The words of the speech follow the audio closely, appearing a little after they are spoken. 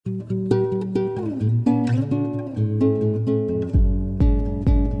So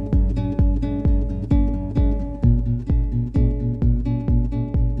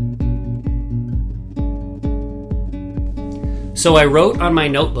I wrote on my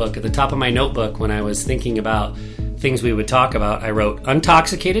notebook, at the top of my notebook, when I was thinking about things we would talk about, I wrote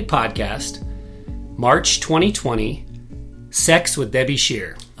Untoxicated Podcast, March 2020, Sex with Debbie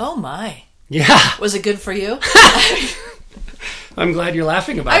Shear. Oh my. Yeah. Was it good for you? I'm glad you're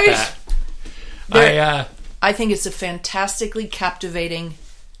laughing about that. I think it's a fantastically captivating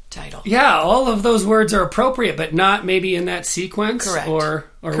title. Yeah, all of those words are appropriate, but not maybe in that sequence. Correct. Or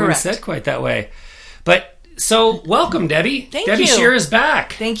when said quite that way. But so, welcome, Debbie. Thank Debbie you. Shear is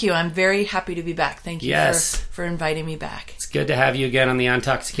back. Thank you. I'm very happy to be back. Thank you Yes. for inviting me back. It's good to have you again on the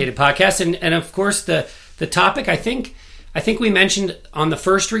Untoxicated Podcast. And of course, the topic, I think we mentioned on the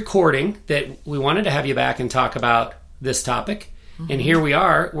first recording that we wanted to have you back and talk about this topic. Mm-hmm. And here we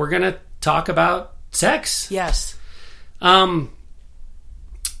are. We're going to talk about sex. Yes. I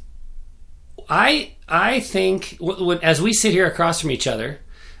think, as we sit here across from each other,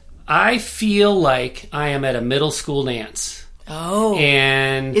 I feel like I am at a middle school dance. Oh.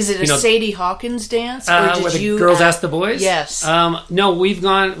 And is it a Sadie Hawkins dance? Or where the girls ask the boys? Yes. No,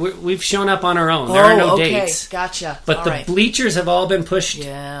 we've shown up on our own. There are no dates. Gotcha. But the bleachers have all been pushed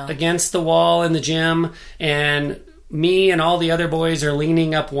against the wall in the gym, and me and all the other boys are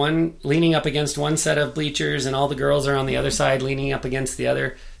leaning up against one set of bleachers, and all the girls are on the other side leaning up against the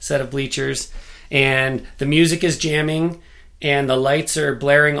other set of bleachers. And the music is jamming, and the lights are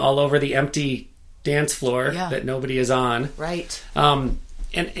blaring all over the empty dance floor that nobody is on. Right.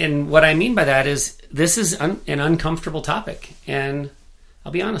 And what I mean by that is this is an uncomfortable topic. And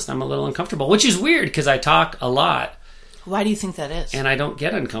I'll be honest, I'm a little uncomfortable, which is weird because I talk a lot. Why do you think that is? And I don't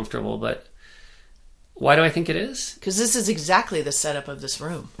get uncomfortable, but why do I think it is? Because this is exactly the setup of this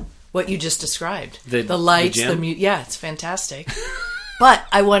room. What you just described. The lights, the music. Yeah, it's fantastic. But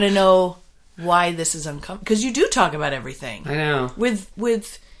I want to know why this is uncomfortable, because you do talk about everything. I know.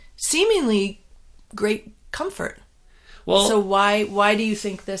 With seemingly great comfort. Well, so why do you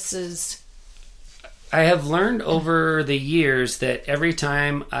think this is? I have learned over the years that every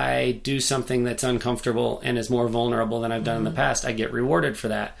time I do something that's uncomfortable and is more vulnerable than I've done in the past, I get rewarded for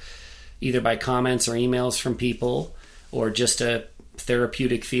that, either by comments or emails from people, or just a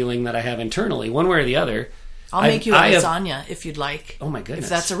therapeutic feeling that I have internally, one way or the other. I'll make you a lasagna if you'd like. Oh my goodness. If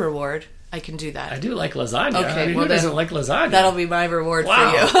that's a reward, I can do that. I do like lasagna. Okay, I mean, who doesn't like lasagna? That'll be my reward for you.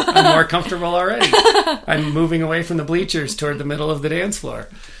 I'm more comfortable already. I'm moving away from the bleachers toward the middle of the dance floor.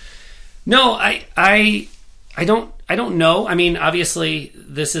 No, I don't know. I mean, obviously,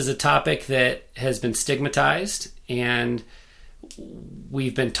 this is a topic that has been stigmatized, and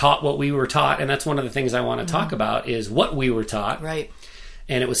we've been taught what we were taught, and that's one of the things I want to talk about is what we were taught. Right.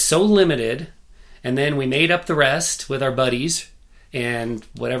 And it was so limited, and then we made up the rest with our buddies and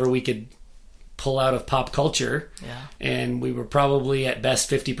whatever we could pull out of pop culture. Yeah. And we were probably at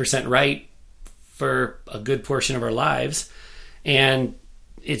best 50% right for a good portion of our lives. And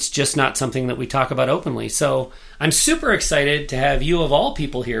it's just not something that we talk about openly. So I'm super excited to have you of all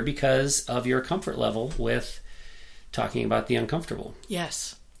people here because of your comfort level with talking about the uncomfortable.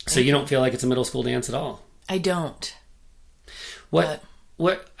 Yes. So you don't feel like it's a middle school dance at all? I don't. What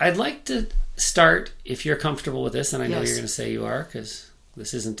I'd like to start, if you're comfortable with this, and I know you're going to say you are because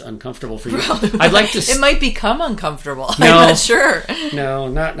this isn't uncomfortable for you. I'd like to. It might become uncomfortable. No, I'm not sure. No,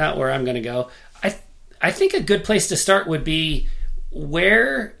 not where I'm going to go. I think a good place to start would be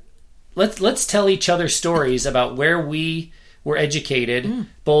where. Let's tell each other stories about where we were educated,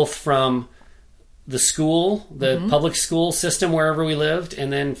 both from the school, the public school system wherever we lived,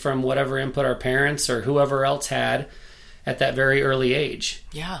 and then from whatever input our parents or whoever else had at that very early age.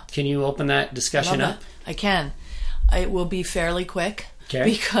 Yeah. Can you open that discussion up? I can. It will be fairly quick. Okay.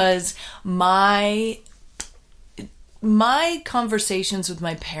 Because my conversations with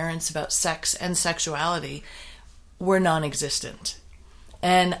my parents about sex and sexuality were non-existent.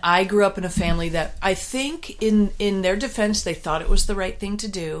 And I grew up in a family that I think in their defense, they thought it was the right thing to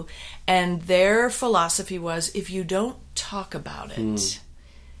do. And their philosophy was, if you don't talk about it,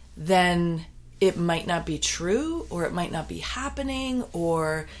 then it might not be true, or it might not be happening,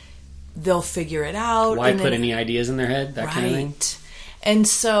 or they'll figure it out. Why put any ideas in their head? That kind of thing. And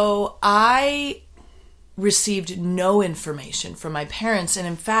so I received no information from my parents. And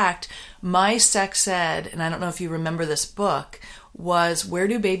in fact, my sex ed, and I don't know if you remember this book, was Where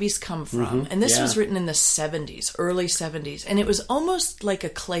Do Babies Come From? And this was written in the 70s, early 70s. And it was almost like a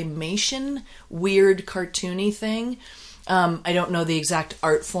claymation, weird, cartoony thing. I don't know the exact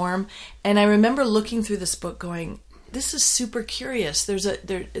art form. And I remember looking through this book going, this is super curious. There's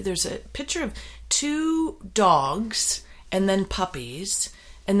a picture of 2 dogs and then puppies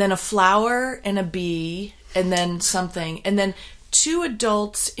and then a flower and a bee and then something and then 2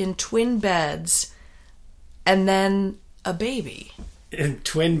 adults in twin beds and then a baby. In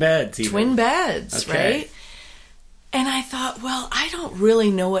twin beds, even. Twin beds, Okay. right? And I thought, well, I don't really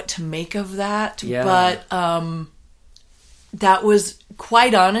know what to make of that, Yeah. but that was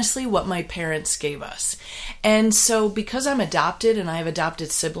quite honestly what my parents gave us. And so because I'm adopted and I have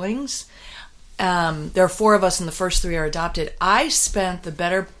adopted siblings, there are 4 of us and the first 3 are adopted, I spent the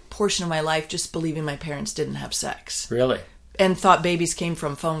better portion of my life just believing my parents didn't have sex. Really? And thought babies came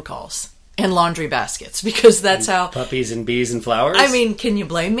from phone calls and laundry baskets because that's how... Puppies and bees and flowers? I mean, can you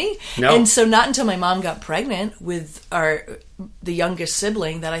blame me? No. And so not until my mom got pregnant with the youngest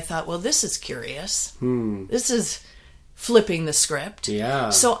sibling that I thought, well, this is curious. This is flipping the script. Yeah.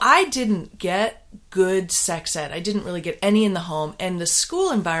 So I didn't get good sex ed. I didn't really get any in the home. And the school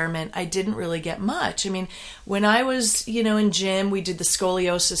environment, I didn't really get much. I mean, when I was, in gym, we did the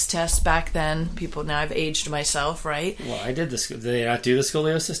scoliosis test back then. Now I've aged myself, right? Well, I did this. Do they not do the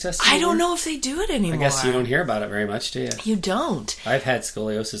scoliosis test I anymore? don't know if they do it anymore. I guess you don't hear about it very much, do you? You don't. I've had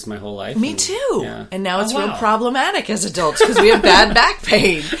scoliosis my whole life. Me too. Yeah. And now it's Oh, real wow. problematic as adults because we have bad back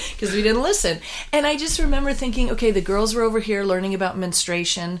pain because we didn't listen. And I just remember thinking, okay, the girls were over here learning about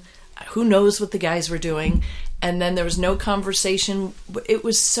menstruation. Who knows what the guys were doing? And then there was no conversation. It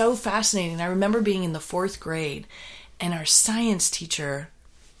was so fascinating. I remember being in the 4th grade and our science teacher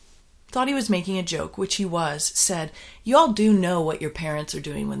thought he was making a joke, which he was, said, you all do know what your parents are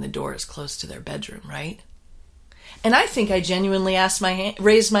doing when the door is close to their bedroom, right? And I think I genuinely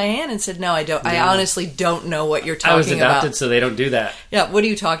raised my hand and said, no, I don't. Yeah. I honestly don't know what you're talking I was adopted, about. so they don't do that. Yeah, what are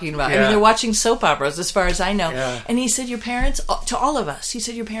you talking about? I Yeah. mean, they're watching soap operas as far as I know. Yeah. And he said, your parents, to all of us, he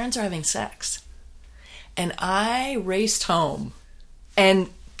said, your parents are having sex. And I raced home and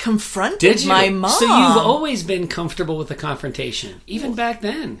confronted Did you? my mom. So you've always been comfortable with the confrontation, even back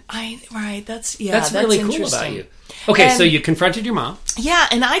then. That's really cool interesting. about you. Okay, And- so you confronted your mom. Yeah,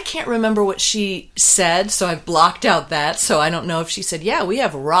 and I can't remember what she said, so I've blocked out that. So I don't know if she said, yeah, we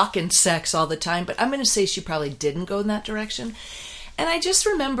have rockin' sex all the time, but I'm going to say she probably didn't go in that direction. And I just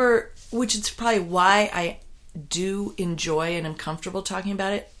remember, which is probably why I do enjoy and am comfortable talking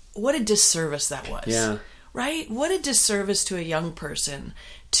about it, what a disservice that was. Yeah. Right? What a disservice to a young person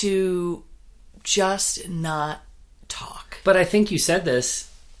to just not talk. But I think you said this.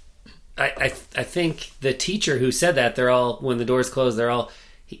 I think the teacher who said that, they're all, when the doors closed,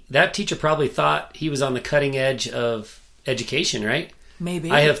 that teacher probably thought he was on the cutting edge of education, right?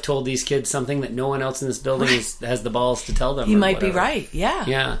 Maybe. I have told these kids something that no one else in this building has the balls to tell them. He or might be whatever. right. Yeah.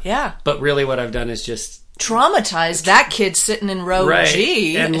 Yeah. Yeah. But really what I've done is just Traumatized that kid sitting in row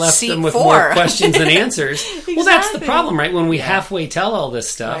G and left seat them with 4. more questions than answers. Well, that's the Exactly. problem, right? When we halfway tell all this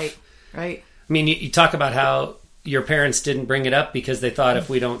stuff. Right. I mean, you talk about how your parents didn't bring it up because they thought if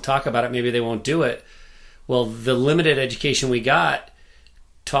we don't talk about it, maybe they won't do it. Well, the limited education we got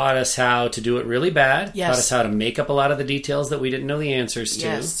taught us how to do it really bad. Yes. Taught us how to make up a lot of the details that we didn't know the answers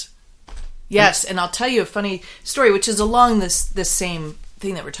to. Yes, and I'll tell you a funny story, which is along this same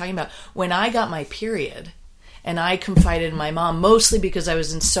thing that we're talking about. When I got my period, and I confided in my mom, mostly because I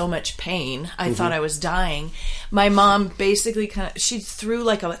was in so much pain. I thought I was dying. My mom basically she threw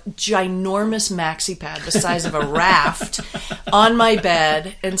like a ginormous maxi pad the size of a raft on my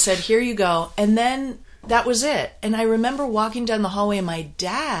bed and said, here you go. And then that was it. And I remember walking down the hallway and my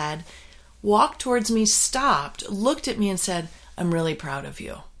dad walked towards me, stopped, looked at me and said, I'm really proud of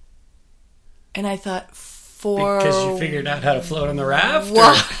you. And I thought, Because you figured out how to float on the raft?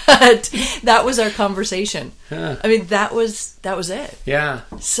 What? That was our conversation. Huh. I mean, that was it. Yeah.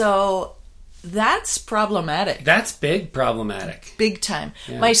 So that's problematic. That's big problematic. Big time.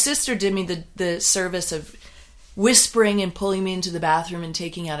 Yeah. My sister did me the service of whispering and pulling me into the bathroom and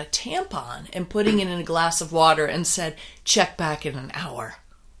taking out a tampon and putting it in a glass of water and said, check back in an hour.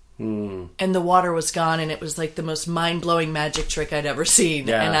 And the water was gone, and it was like the most mind-blowing magic trick I'd ever seen.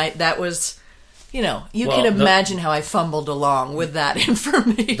 Yeah. And that was... you Well, can imagine how I fumbled along with that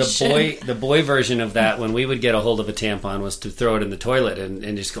information. The boy version of that, when we would get a hold of a tampon, was to throw it in the toilet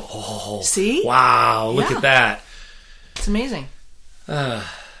and just go, oh, See? wow, look Yeah. at that. It's amazing. Yeah,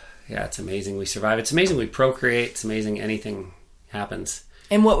 it's amazing we survive. It's amazing we procreate. It's amazing anything happens.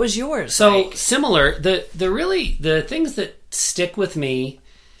 And what was yours? So like? similar, the things that stick with me,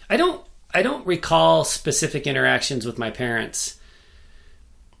 I don't recall specific interactions with my parents.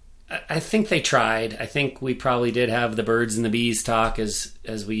 I think they tried. I think we probably did have the birds and the bees talk, as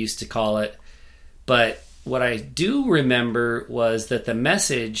we used to call it. But what I do remember was that the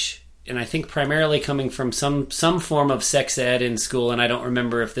message and I think primarily coming from some form of sex ed in school, and I don't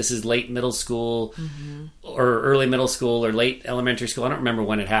remember if this is late middle school or early middle school or late elementary school. I don't remember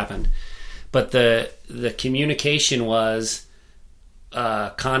when it happened. But the communication was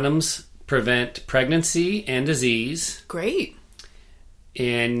condoms prevent pregnancy and disease. Great.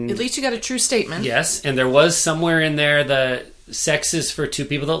 And at least you got a true statement. Yes, and there was somewhere in there the sex is for two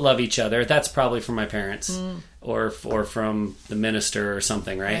people that love each other. That's probably from my parents or from the minister or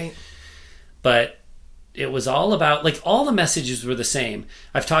something, right? But it was all about, like, all the messages were the same.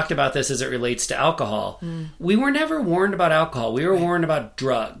 I've talked about this as it relates to alcohol. We were never warned about alcohol. We were warned about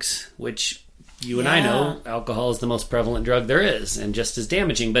drugs, which you and I know alcohol is the most prevalent drug there is and just as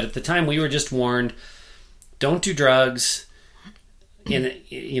damaging. But at the time, we were just warned, don't do drugs. And,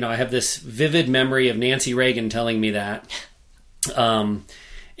 I have this vivid memory of Nancy Reagan telling me that.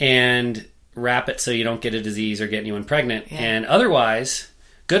 And wrap it so you don't get a disease or get anyone pregnant. And otherwise,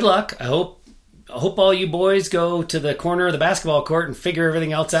 good luck. I hope all you boys go to the corner of the basketball court and figure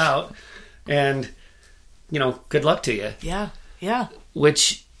everything else out. And, good luck to you. Yeah.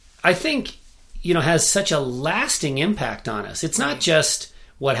 Which I think, has such a lasting impact on us. It's not just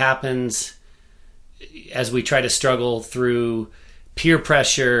what happens as we try to struggle through peer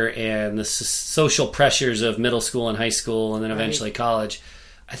pressure and the social pressures of middle school and high school and then eventually college.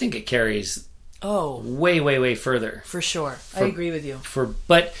 I think it carries way, way, way further. For sure. I agree with you.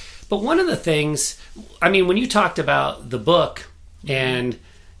 But one of the things, when you talked about the book and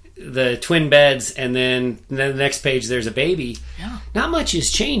the twin beds and then the next page there's a baby, not much has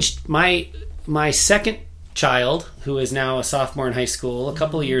changed. My second child, who is now a sophomore in high school, a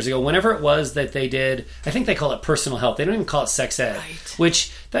couple of years ago, whenever it was that they did, I think they call it personal health. They don't even call it sex ed,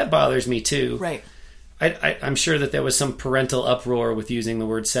 which that bothers me too. Right. I'm sure that there was some parental uproar with using the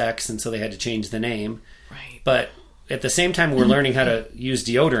word sex, and so they had to change the name. Right. But at the same time, we're learning how to use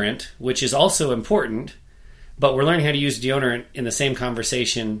deodorant, which is also important, but we're learning how to use deodorant in the same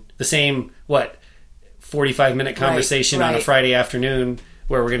conversation, 45-minute conversation on a Friday afternoon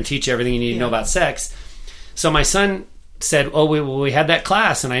where we're going to teach you everything you need to know about sex. So my son said, we had that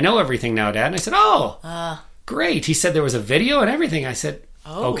class, and I know everything now, Dad. And I said, great. He said there was a video and everything. I said,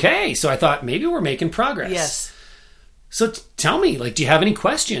 okay. So I thought, maybe we're making progress. Yes. So tell me, do you have any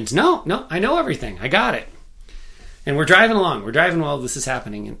questions? No, I know everything. I got it. And we're driving along. We're driving while this is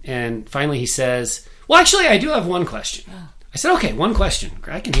happening. And finally he says, well, actually, I do have one question. I said, okay, one question.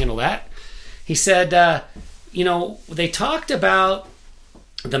 I can handle that. He said, they talked about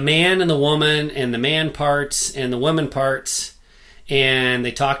the man and the woman and the man parts and the woman parts, and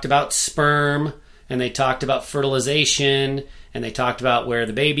they talked about sperm, and they talked about fertilization, and they talked about where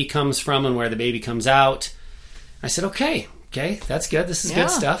the baby comes from and where the baby comes out. I said, okay, that's good. This is good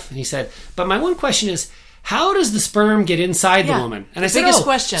stuff. And he said, but my one question is, how does the sperm get inside the woman? And I said, biggest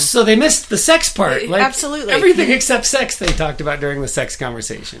question. So they missed the sex part. Absolutely. Everything except sex they talked about during the sex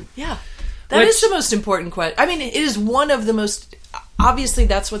conversation. Yeah. That is the most important question. It is one of the most... Obviously,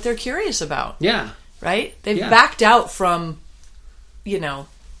 that's what they're curious about. Yeah. Right? They've backed out from, the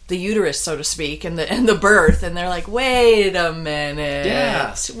uterus, so to speak, and the birth, and they're like, wait a minute.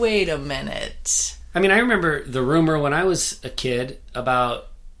 Yeah. Wait a minute. I remember the rumor when I was a kid about...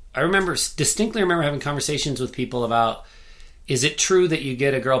 I distinctly remember having conversations with people about, is it true that you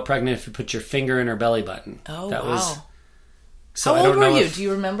get a girl pregnant if you put your finger in her belly button? Oh, wow. So how old were you? Do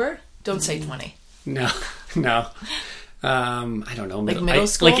you remember? Don't say 20. No. I don't know. Like middle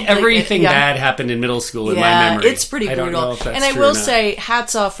school? Everything bad happened in middle school in my memory. It's pretty brutal. I don't know if that's and I true will or not. say,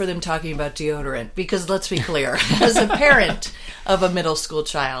 hats off for them talking about deodorant, because let's be clear, as a parent of a middle school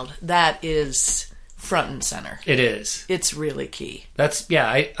child, that is front and center. It is. It's really key.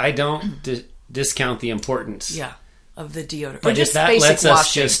 I don't discount the importance. Yeah, of the deodorant. But or just that basic lets washing.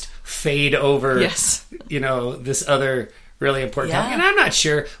 us just fade over, this other really important topic. And I'm not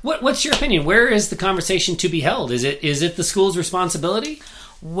sure. What's your opinion? Where is the conversation to be held? Is it the school's responsibility?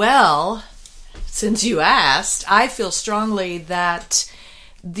 Well, since you asked, I feel strongly that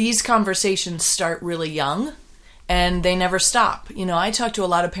these conversations start really young and they never stop. I talk to a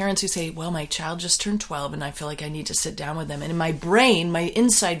lot of parents who say, well, my child just turned 12 and I feel like I need to sit down with them. And in my brain, my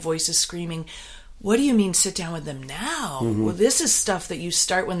inside voice is screaming, what do you mean sit down with them now? Mm-hmm. Well, this is stuff that you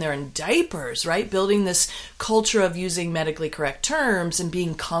start when they're in diapers, right? Building this culture of using medically correct terms and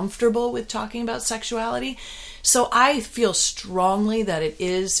being comfortable with talking about sexuality. So I feel strongly that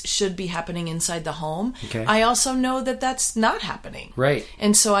should be happening inside the home. Okay. I also know that that's not happening. Right.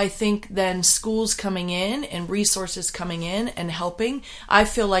 And so I think then schools coming in and resources coming in and helping, I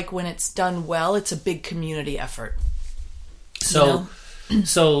feel like when it's done well, it's a big community effort. So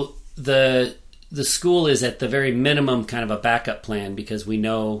the school is at the very minimum kind of a backup plan because we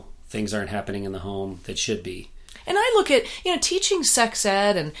know things aren't happening in the home that should be. And I look at, teaching sex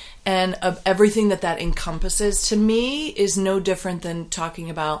ed and everything that encompasses, to me, is no different than talking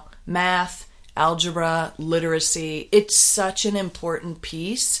about math, algebra, literacy. It's such an important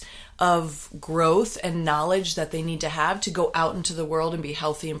piece of growth and knowledge that they need to have to go out into the world and be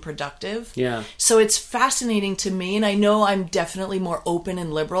healthy and productive. Yeah. So it's fascinating to me, and I know I'm definitely more open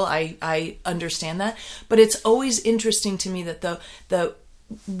and liberal. I understand that. But it's always interesting to me that the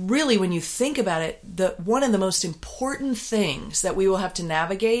really, when you think about it, one of the most important things that we will have to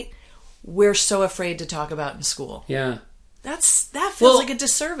navigate, we're so afraid to talk about in school. Yeah. That feels like a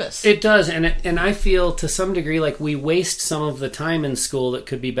disservice. It does, and I feel to some degree like we waste some of the time in school that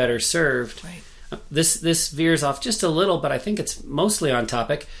could be better served. Right. This veers off just a little, but I think it's mostly on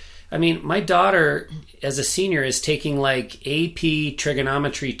topic. I mean, my daughter, as a senior, is taking like AP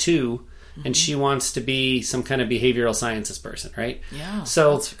Trigonometry 2, and she wants to be some kind of behavioral sciences person, right? Yeah,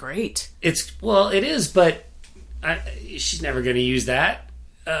 so that's great. It is, but she's never going to use that.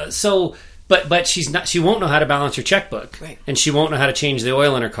 But she's not. She won't know how to balance her checkbook, right? And she won't know how to change the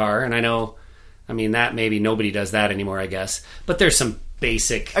oil in her car. And I mean that maybe nobody does that anymore, I guess. But there's some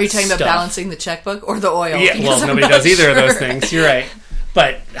basic. Are you talking stuff about balancing the checkbook or the oil? Yeah, well, nobody does either of those things. You're right.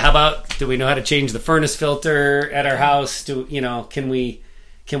 But how about, do we know how to change the furnace filter at our house? Can we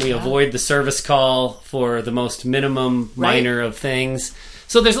avoid the service call for the most minimum minor of things?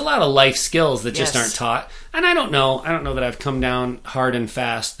 So there's a lot of life skills that just aren't taught. And I don't know that I've come down hard and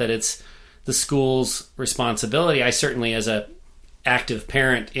fast that it's the school's responsibility. I certainly, as a active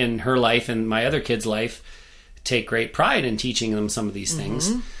parent in her life and my other kids' life, take great pride in teaching them some of these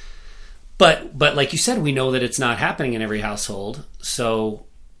things. But like you said, we know that it's not happening in every household. So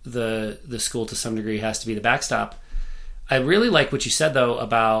the school, to some degree, has to be the backstop. I really like what you said, though,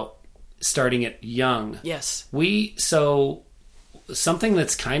 about starting it young. Yes. Something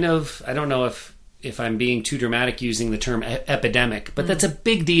that's kind of, I don't know if I'm being too dramatic using the term epidemic, but that's a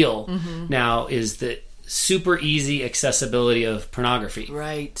big deal now, is the super easy accessibility of pornography.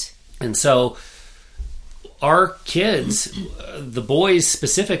 Right. And so our kids, the boys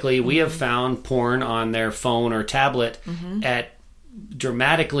specifically, we have found porn on their phone or tablet at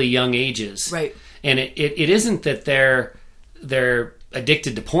dramatically young ages. Right. And it isn't that they're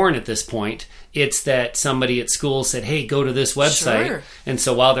addicted to porn at this point. It's that somebody at school said, hey, go to this website. Sure. And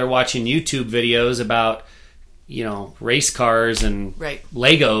so while they're watching YouTube videos about, race cars and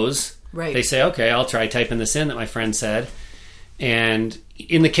Legos, they say, okay, I'll try typing this in that my friend said. And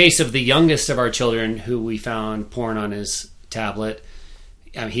in the case of the youngest of our children, who we found porn on his tablet,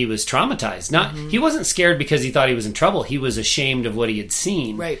 he was traumatized. He wasn't scared because he thought he was in trouble. He was ashamed of what he had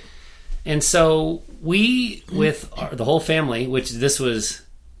seen. Right. And so we, with the whole family, which this was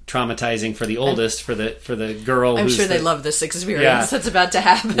traumatizing for the oldest, for the girl. I'm sure they love this experience that's about to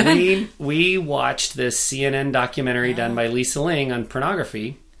happen. We watched this CNN documentary done by Lisa Ling on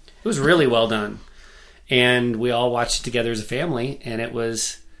pornography. It was really well done. And we all watched it together as a family, and it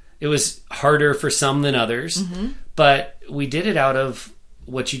was harder for some than others, but we did it out of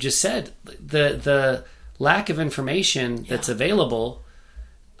what you just said. The lack of information that's available,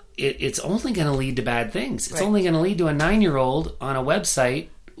 it's only going to lead to bad things. It's only going to lead to a 9-year-old on a website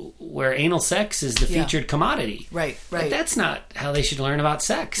where anal sex is the featured commodity. Right. But that's not how they should learn about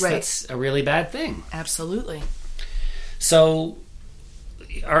sex. Right. That's a really bad thing. Absolutely. So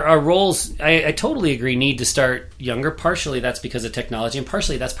our roles, I totally agree, need to start younger. Partially that's because of technology, and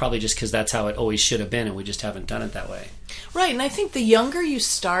partially that's probably just because that's how it always should have been, and we just haven't done it that way. Right, and I think the younger you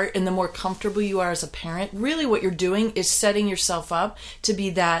start and the more comfortable you are as a parent, really what you're doing is setting yourself up to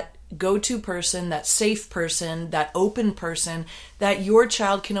be that go-to person, that safe person, that open person that your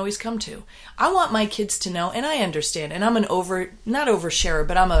child can always come to. I want my kids to know, and I understand, and I'm not oversharer,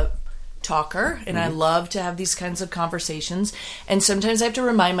 but I'm a talker, and I love to have these kinds of conversations, and sometimes I have to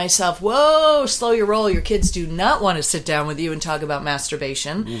remind myself, whoa, slow your roll, your kids do not want to sit down with you and talk about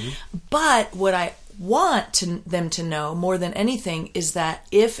masturbation. But what I want them to know more than anything is that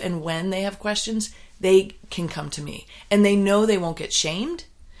if and when they have questions, they can come to me, and they know they won't get shamed.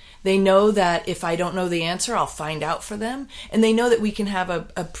 They know that if I don't know the answer, I'll find out for them. And they know that we can have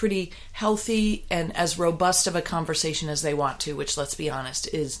a pretty healthy and as robust of a conversation as they want to, which, let's be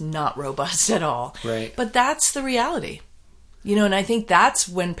honest, is not robust at all. Right. But that's the reality. And I think that's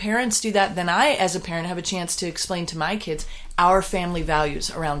when parents do that, then I, as a parent, have a chance to explain to my kids our family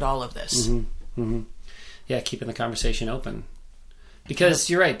values around all of this. Yeah, keeping the conversation open. Because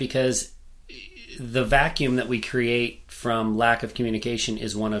you're right, because the vacuum that we create from lack of communication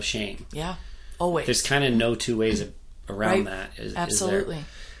is one of shame. Yeah, always. There's kind of no two ways around that. Absolutely.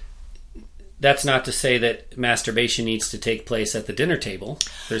 that's not to say that masturbation needs to take place at the dinner table.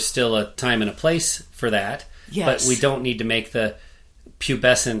 There's still a time and a place for that. Yes. But we don't need to make the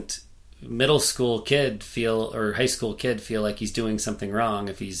pubescent middle school kid or high school kid feel like he's doing something wrong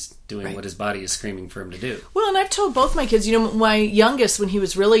if he's doing what his body is screaming for him to do. Well, and I've told both my kids, my youngest, when he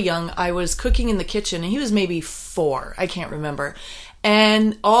was really young, I was cooking in the kitchen, and he was maybe 4. I can't remember.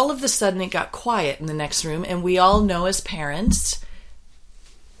 And all of a sudden it got quiet in the next room, and we all know as parents,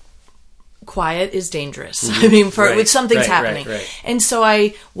 quiet is dangerous. I mean, when something's happening. Right. And so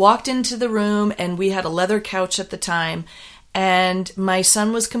I walked into the room, and we had a leather couch at the time, and my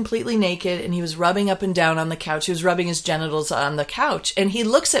son was completely naked, and he was rubbing up and down on the couch. He was rubbing his genitals on the couch, and he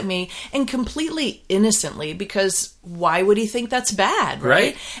looks at me, and completely innocently, because why would he think that's bad,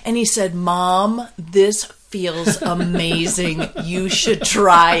 right? And he said, "Mom, this feels amazing. You should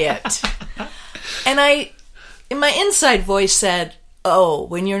try it." And I, in my inside voice, said, "Oh,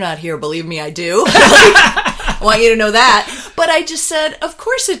 when you're not here, believe me, I do." I want you to know that. But I just said, of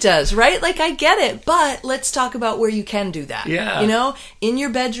course it does, right? Like, I get it. But let's talk about where you can do that. Yeah. In your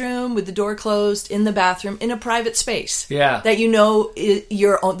bedroom with the door closed, in the bathroom, in a private space. Yeah. That you're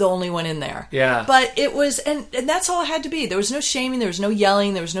the only one in there. Yeah. But it was, and that's all it had to be. There was no shaming. There was no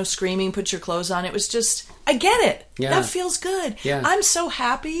yelling. There was no screaming, put your clothes on. It was just, I get it. Yeah. That feels good. Yeah. I'm so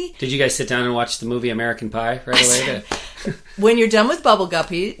happy. Did you guys sit down and watch the movie American Pie right away? When you're done with bubble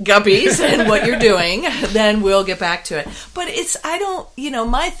guppies and what you're doing, then we'll get back to it. But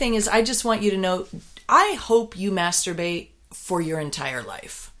my thing is, I just want you to know, I hope you masturbate for your entire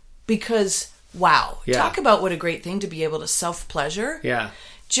life. Because, wow, talk about what a great thing to be able to self-pleasure. Yeah.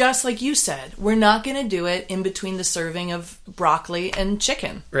 Just like you said, we're not going to do it in between the serving of broccoli and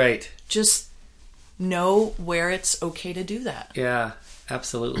chicken. Right. Just know where it's okay to do that. Yeah,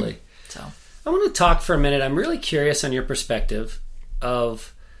 absolutely. So I want to talk for a minute. I'm really curious on your perspective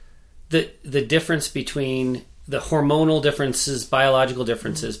of the difference between the hormonal differences, biological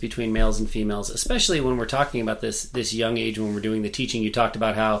differences between males and females, especially when we're talking about this young age when we're doing the teaching. You talked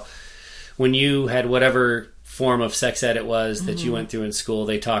about how when you had whatever form of sex ed it was that you went through in school,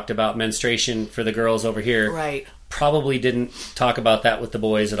 they talked about menstruation for the girls over here. Right. Probably didn't talk about that with the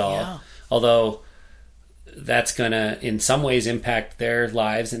boys at all. Yeah. Although that's going to, in some ways, impact their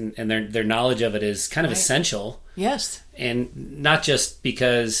lives, and their knowledge of it is kind of essential. Yes. And not just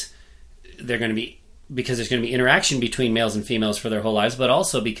because there's going to be interaction between males and females for their whole lives, but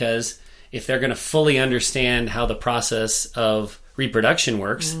also because if they're going to fully understand how the process of reproduction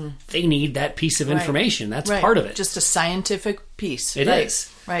works, they need that piece of information. That's part of it. Just a scientific piece. It is.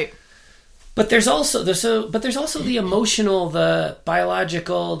 Right. But there's also the emotional, the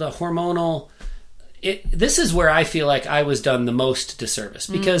biological, the hormonal. This is where I feel like I was done the most disservice,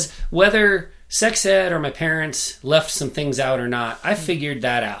 because whether sex ed or my parents left some things out or not, I figured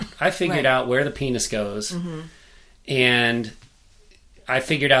that out. I figured out where the penis goes, and I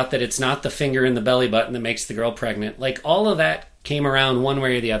figured out that it's not the finger in the belly button that makes the girl pregnant. Like, all of that came around one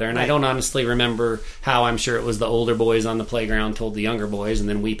way or the other, and I don't honestly remember how. I'm sure it was the older boys on the playground told the younger boys, and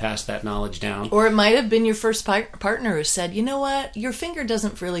then we passed that knowledge down. Or it might have been your first partner who said, "You know what? Your finger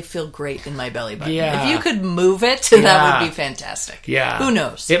doesn't really feel great in my belly button. Yeah. If you could move it, that would be fantastic." Yeah. Who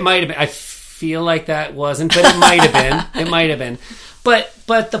knows? It might have been. I feel like that wasn't, but it might have been. It might have been.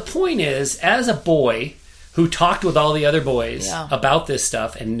 But the point is, as a boy who talked with all the other boys about this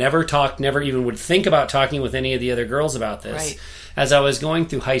stuff and never even would think about talking with any of the other girls about this. Right. As I was going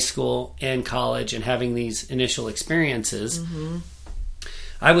through high school and college and having these initial experiences,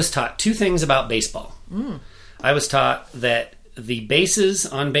 I was taught two things about baseball. I was taught that the bases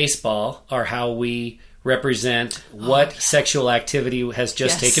on baseball are how we represent what sexual activity has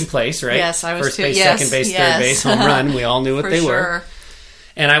just taken place, right? Yes, I was First base, second base, third base, home run. We all knew what they were.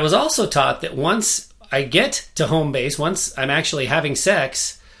 And I was also taught that once I get to home base, once I'm actually having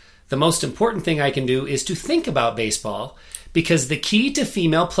sex, the most important thing I can do is to think about baseball, because the key to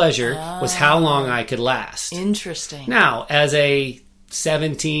female pleasure was how long I could last. Interesting. Now, as a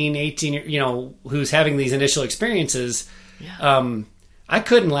 17, 18, who's having these initial experiences, I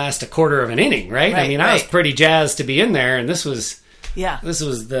couldn't last a quarter of an inning, right? I mean, I was pretty jazzed to be in there, and this was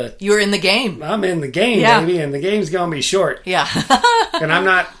the... You were in the game. I'm in the game, baby, and the game's going to be short. Yeah. And I'm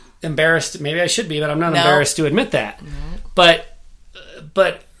not embarrassed. Maybe I should be, but I'm not embarrassed to admit that. But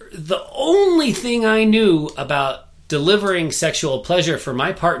the only thing I knew about delivering sexual pleasure for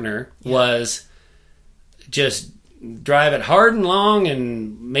my partner was just drive it hard and long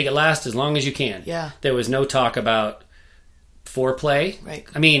and make it last as long as you can. Yeah. There was no talk about foreplay. Right.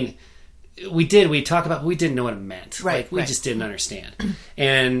 I mean, we didn't know what it meant. Right, Like, we right. just didn't understand.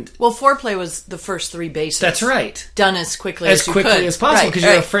 And Well, foreplay was the first 3 basics. that's right. Done as quickly as you quickly could. as possible, because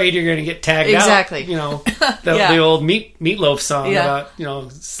you're afraid you're going to get tagged Exactly. out. You know, Yeah. the old Meatloaf song Yeah. about, you know,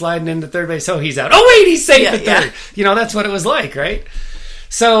 sliding into third base. Oh, he's out. Oh, wait, he's safe Yeah, at third. yeah. You know, that's what it was like, right?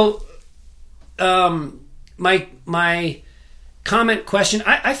 So, my comment question,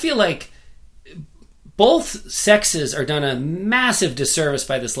 I feel like both sexes are done a massive disservice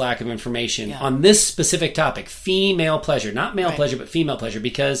by this lack of information on this specific topic, female pleasure. Not male pleasure, but female pleasure,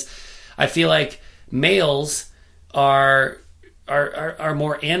 because I feel like males are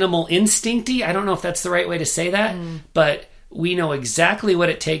more animal instincty. I don't know if that's the right way to say that, but we know exactly what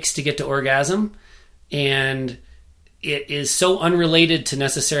it takes to get to orgasm, and it is so unrelated to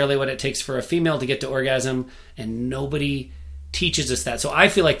necessarily what it takes for a female to get to orgasm, and nobody teaches us that. So I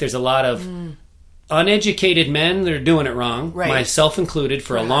feel like there's a lot of uneducated men that are doing it wrong, myself included,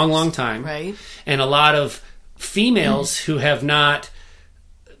 for a long, long time. Right. And a lot of females who have not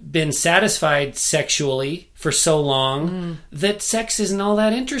been satisfied sexually for so long that sex isn't all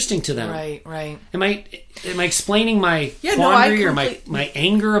that interesting to them. Right, right. Am I explaining my Yeah, quandary or my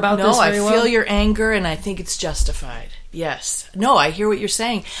anger about this I very well? feel your anger, and I think it's justified. Yes. No, I hear what you're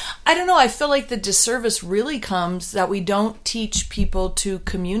saying. I don't know. I feel like the disservice really comes that we don't teach people to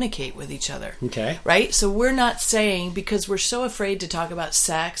communicate with each other. Okay. Right? So we're not saying, because we're so afraid to talk about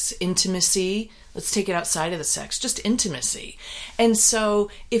sex, intimacy, let's take it outside of the sex, just intimacy. And so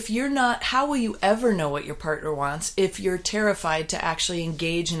if you're not, how will you ever know what your partner wants if you're terrified to actually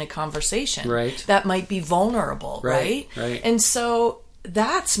engage in a conversation? Right. That might be vulnerable, right? Right. And so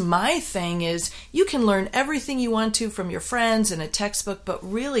that's my thing, is you can learn everything you want to from your friends in a textbook, but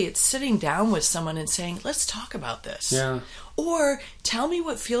really it's sitting down with someone and saying, let's talk about this. Yeah. Or tell me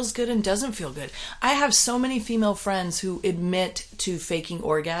what feels good and doesn't feel good. I have so many female friends who admit to faking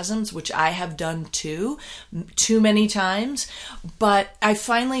orgasms, which I have done too many times. But I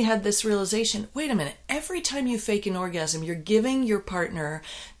finally had this realization, wait a minute, every time you fake an orgasm, you're giving your partner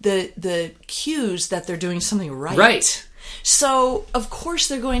the cues that they're doing something right. Right. So, of course,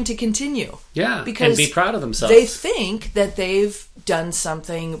 they're going to continue. Yeah, because and be proud of themselves. They think that they've done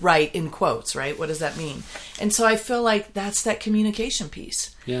something right, in quotes, right? What does that mean? And so I feel like that's that communication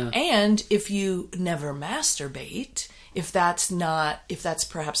piece. Yeah. And if you never masturbate, if that's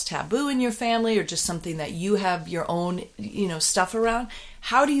perhaps taboo in your family, or just something that you have your own, stuff around,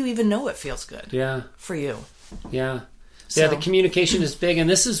 how do you even know it feels good? Yeah. For you? Yeah. So, yeah, the communication is big, and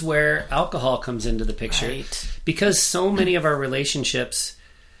this is where alcohol comes into the picture. Right. Because so many of our relationships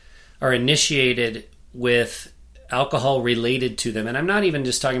are initiated with alcohol related to them. And I'm not even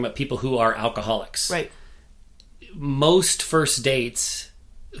just talking about people who are alcoholics. Right. Most first dates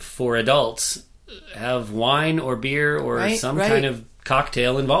for adults have wine or beer or some kind of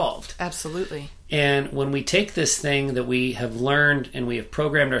cocktail involved. Absolutely. And when we take this thing that we have learned and we have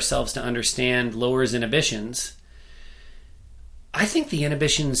programmed ourselves to understand lowers inhibitions, I think the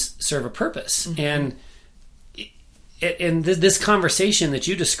inhibitions serve a purpose. Mm-hmm. And this conversation that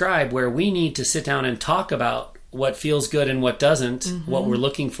you describe, where we need to sit down and talk about what feels good and what doesn't, what we're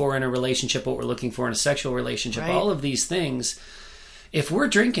looking for in a relationship, what we're looking for in a sexual relationship, all of these things, if we're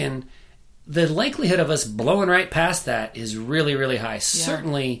drinking, the likelihood of us blowing right past that is really, really high,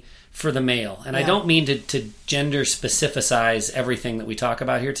 certainly for the male. And I don't mean to gender specificize everything that we talk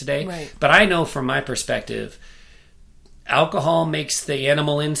about here today, but I know from my perspective, alcohol makes the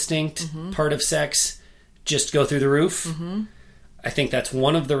animal instinct part of sex just go through the roof. I think that's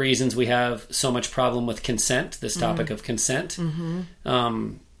one of the reasons we have so much problem with consent, this topic of consent,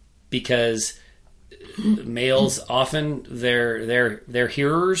 because males often, their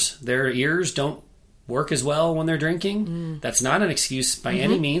hearers, their ears don't work as well when they're drinking. That's not an excuse by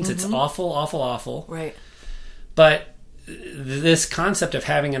any means. It's awful, awful, awful. Right. But this concept of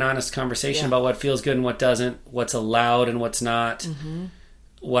having an honest conversation about what feels good and what doesn't, what's allowed and what's not,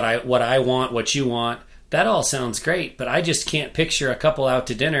 what I want, what you want, that all sounds great, but I just can't picture a couple out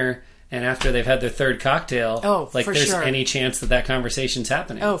to dinner and after they've had their third cocktail, there's any chance that conversation's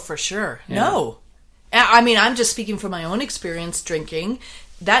happening. Oh, for sure. Yeah. No. I mean, I'm just speaking from my own experience drinking.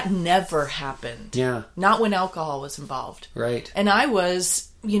 That never happened. Yeah. Not when alcohol was involved. Right. And I was,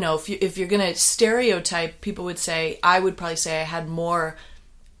 if you're going to stereotype, people would say, I would probably say I had more,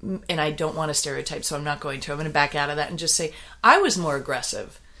 and I don't want to stereotype, so I'm not going to. I'm going to back out of that and just say I was more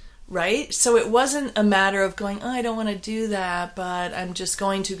aggressive. Right? So it wasn't a matter of going, I don't want to do that, but I'm just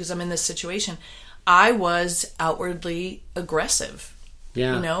going to because I'm in this situation. I was outwardly aggressive.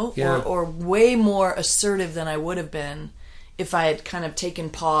 Yeah. Or way more assertive than I would have been if I had kind of taken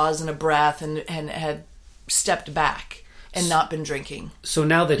pause and a breath and had stepped back. and not been drinking. So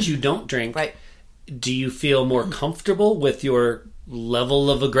now that you don't drink, Right. do you feel more comfortable with your level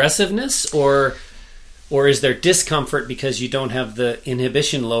of aggressiveness, or is there discomfort because you don't have the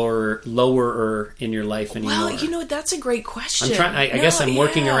inhibition lowerer in your life anymore? Well, that's a great question. I guess I'm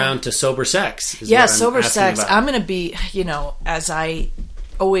working around to sober sex. Sober sex. I'm going to be, as I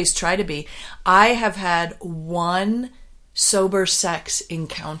always try to be. I have had one sober sex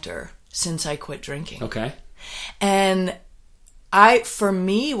encounter since I quit drinking. Okay. And for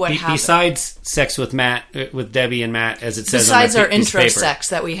me, what happened... Besides sex with Debbie and Matt, as it says besides on our intro sex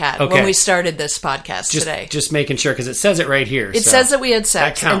that we had when we started this podcast today. Just making sure, because it says it right here. It says that we had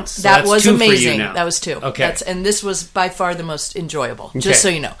sex. That counts. And that was amazing. That was 2. Okay. And this was by far the most enjoyable, okay. just so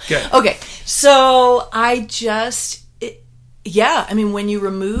you know. Good. Okay, so I just... when you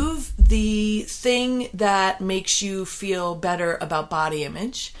remove the thing that makes you feel better about body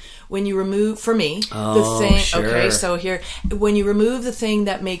image, when you remove, for me, the thing, sure. okay, so here, when you remove the thing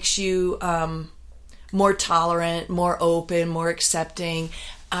that makes you more tolerant, more open, more accepting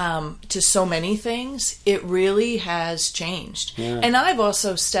to so many things, it really has changed. Yeah. And I've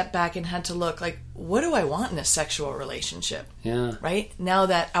also stepped back and had to look like, what do I want in a sexual relationship? Yeah. Right? Now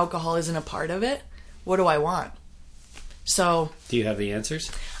that alcohol isn't a part of it, what do I want? So, do you have the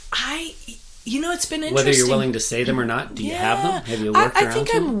answers? It's been interesting. Whether you're willing to say them or not, do you have them? Have you worked around I think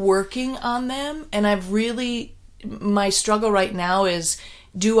I'm working on them, and my struggle right now is,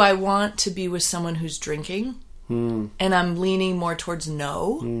 do I want to be with someone who's drinking? And I'm leaning more towards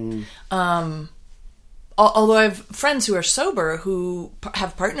no. Although I have friends who are sober who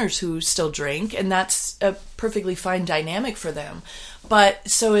have partners who still drink, and that's a perfectly fine dynamic for them. But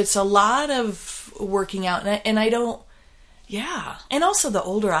so it's a lot of working out, and I don't. Yeah. And also the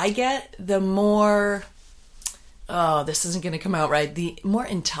older I get, the more, this isn't going to come out right, the more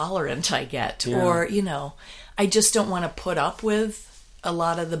intolerant I get. Yeah. Or, I just don't want to put up with a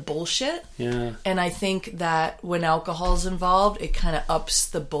lot of the bullshit. Yeah. And I think that when alcohol's involved, it kind of ups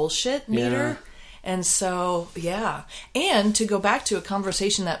the bullshit meter. Yeah. And so, yeah. And to go back to a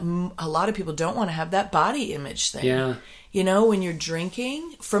conversation that a lot of people don't want to have, that body image thing. Yeah. When you're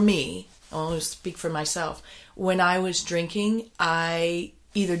drinking, for me, I'll speak for myself. When I was drinking, I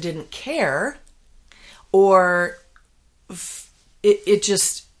either didn't care or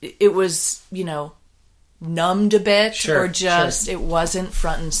it was, numbed a bit, or just it wasn't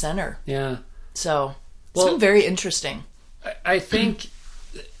front and center. Yeah. So it's been very interesting. I think,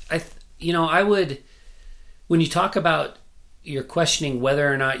 I would, when you talk about you're questioning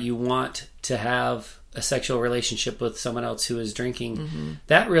whether or not you want to have a sexual relationship with someone else who is drinking,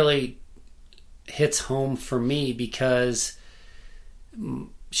 that really hits home for me, because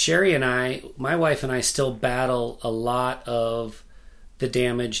Sherry and my wife and I still battle a lot of the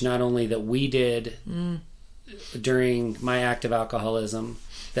damage, not only that we did during my active alcoholism,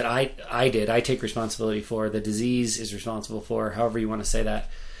 that I did, I take responsibility for, the disease is responsible for, however you want to say that,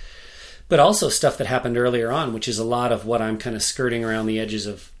 but also stuff that happened earlier on, which is a lot of what I'm kind of skirting around the edges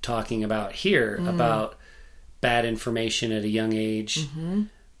of talking about here, about bad information at a young age.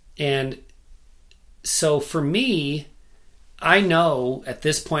 And so for me, I know at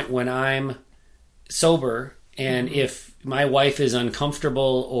this point when I'm sober, and if my wife is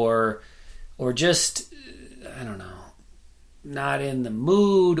uncomfortable or just, I don't know, not in the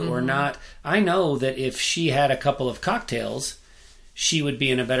mood or not, I know that if she had a couple of cocktails, she would be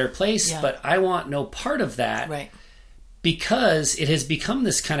in a better place. Yeah. But I want no part of that, right? Because it has become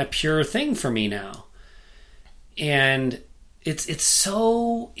this kind of pure thing for me now. And it's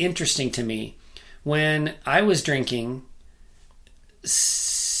so interesting to me. When I was drinking,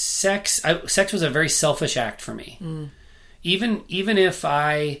 sex was a very selfish act for me. Even if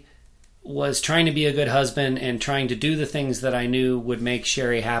I was trying to be a good husband and trying to do the things that I knew would make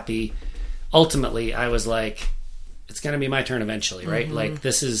Sherry happy, ultimately I was like, it's going to be my turn eventually, right? Like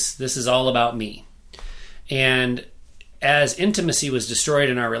this is all about me. And as intimacy was destroyed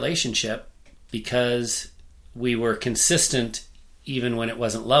in our relationship because we were consistent even when it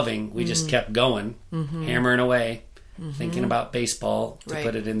wasn't loving, we just kept going, hammering away, thinking about baseball, to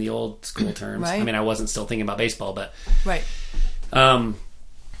put it in the old school terms. I mean, I wasn't still thinking about baseball, but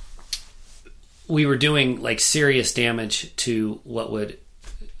we were doing like serious damage to what would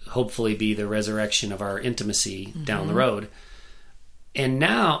hopefully be the resurrection of our intimacy down the road. And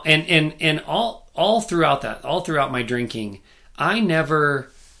now, and all throughout my drinking, I never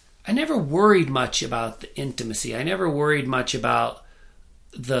worried much about the intimacy. I never worried much about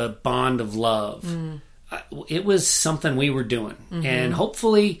the bond of love. It was something we were doing. And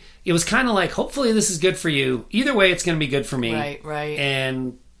hopefully, it was kind of like, hopefully this is good for you. Either way, it's going to be good for me. Right.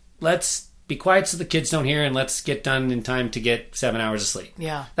 And let's be quiet so the kids don't hear, and let's get done in time to get 7 hours of sleep.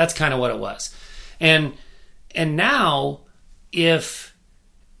 Yeah. That's kind of what it was. And now, if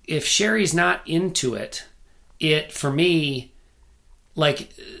Sherry's not into it, for me,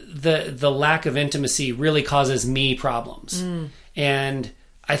 like the lack of intimacy really causes me problems. And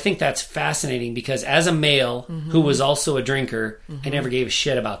I think that's fascinating because as a male who was also a drinker, I never gave a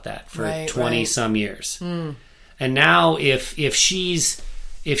shit about that for 20 some years. And now if she's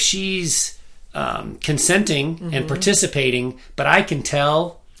consenting and participating, but I can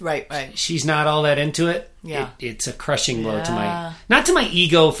tell she's not all that into it, it's a crushing blow to not to my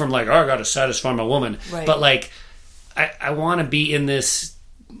ego from like, oh, I got to satisfy my woman, but like I want to be in this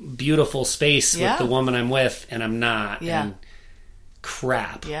beautiful space with the woman I'm with, and I'm not. And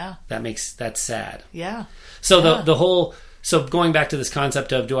crap. That's sad. So the whole, so going back to this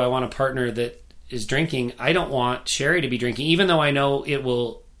concept of, do I want a partner that is drinking? I don't want Sherry to be drinking, even though I know it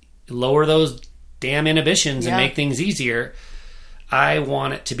will lower those damn inhibitions and make things easier. I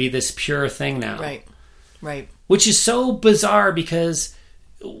want it to be this pure thing now. Right. Which is so bizarre because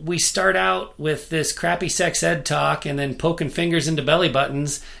we start out with this crappy sex ed talk and then poking fingers into belly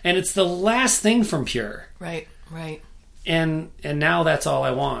buttons, and it's the last thing from pure. Right. And now that's all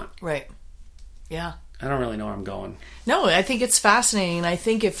I want. Right. Yeah. I don't really know where I'm going. No, I think it's fascinating. I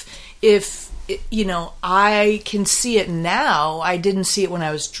think if you know, I can see it now. I didn't see it when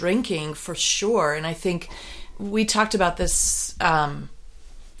I was drinking, for sure. And I think we talked about this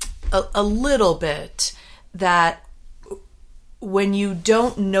a little bit, that when you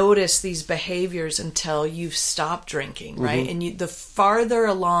don't notice these behaviors until you've stopped drinking, right? And the farther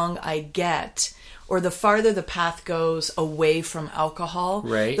along I get, or the farther the path goes away from alcohol,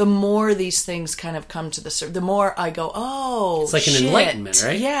 the more these things kind of come to the surface. The more I go, oh, it's like an enlightenment,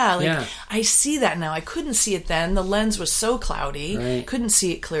 right? Yeah, I see that now. I couldn't see it then. The lens was so cloudy, couldn't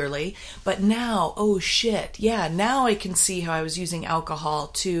see it clearly. But now, oh shit, now I can see how I was using alcohol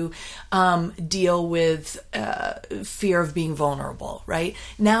to deal with fear of being vulnerable, right?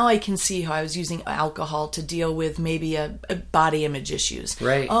 Now I can see how I was using alcohol to deal with maybe a body image issues.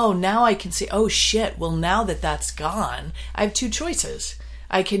 Right. Oh, now I can see, oh shit, well, now that that's gone, I have two choices.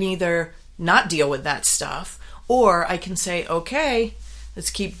 I can either not deal with that stuff, or I can say, okay,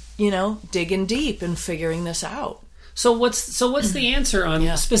 let's keep, digging deep and figuring this out. So what's the answer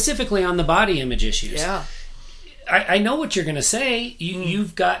on specifically on the body image issues? Yeah. I know what you're going to say.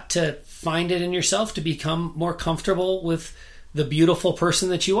 You've got to find it in yourself to become more comfortable with the beautiful person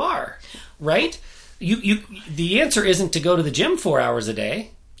that you are, right? The answer isn't to go to the gym 4 hours a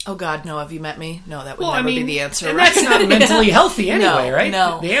day. Oh, God, no. Have you met me? No, that would never be the answer. And that's not mentally healthy anyway, right?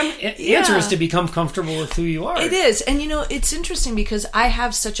 No. The answer is to become comfortable with who you are. It is. And, it's interesting because I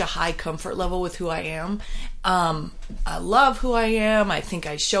have such a high comfort level with who I am. I love who I am. I think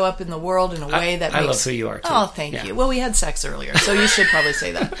I show up in the world in a way that makes... I love who you are, too. Oh, thank you. Well, we had sex earlier, so you should probably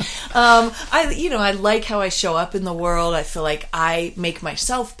say that. I like how I show up in the world. I feel like I make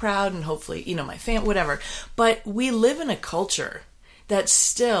myself proud and hopefully, my family, whatever. But we live in a culture that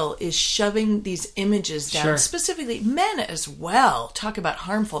still is shoving these images down, specifically men as well. Talk about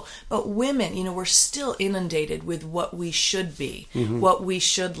harmful. But women, we're still inundated with what we should be, what we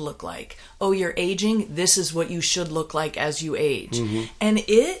should look like. Oh, you're aging? This is what you should look like as you age. And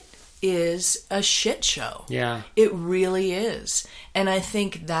it is a shit show. Yeah. It really is. And I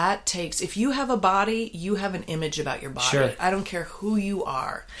think that takes, if you have a body, you have an image about your body. Sure. I don't care who you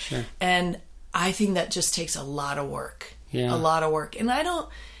are. Sure. And I think that just takes a lot of work. Yeah. A lot of work. And I don't,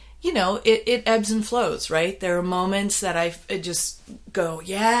 it ebbs and flows, right? There are moments that I just go,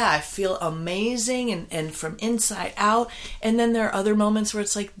 I feel amazing and from inside out. And then there are other moments where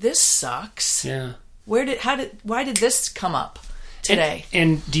it's like, this sucks. Yeah. Why did this come up today?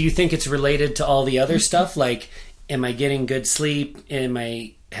 And do you think it's related to all the other stuff? Like, am I getting good sleep? Am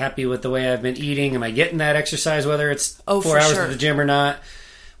I happy with the way I've been eating? Am I getting that exercise, whether it's 4 hours at the gym or not?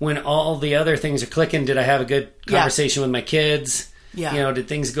 When all the other things are clicking, did I have a good conversation with my kids? Yeah. Did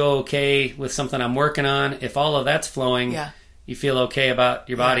things go okay with something I'm working on? If all of that's flowing, you feel okay about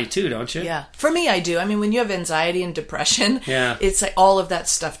your body too, don't you? Yeah. For me, I do. I mean, when you have anxiety and depression, it's like all of that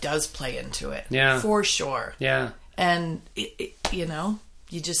stuff does play into it. Yeah. For sure. Yeah. And,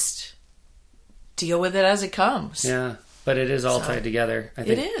 you just deal with it as it comes. Yeah. But it is all tied together.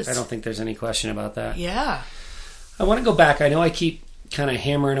 It is. I don't think there's any question about that. Yeah. I want to go back. I know I keep kind of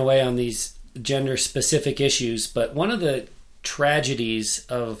hammering away on these gender-specific issues, but one of the tragedies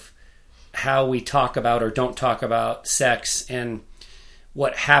of how we talk about or don't talk about sex and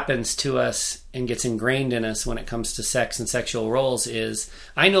what happens to us and gets ingrained in us when it comes to sex and sexual roles is,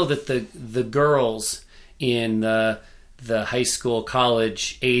 I know that the girls in the the high school,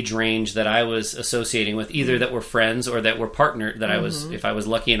 college age range that I was associating with, either that were friends or that were partner, that I was, if I was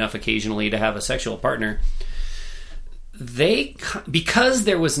lucky enough occasionally to have a sexual partner, because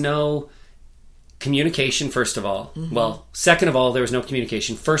there was no communication, first of all. Well, second of all, there was no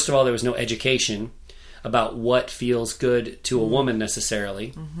communication. First of all, there was no education about what feels good to a woman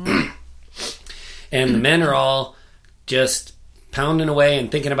necessarily. And the men are all just pounding away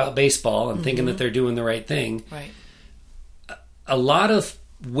and thinking about baseball and thinking that they're doing the right thing. Right. A lot of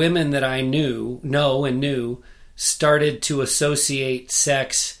women that I knew started to associate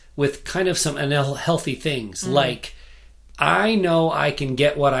sex with kind of some unhealthy things, like, I know I can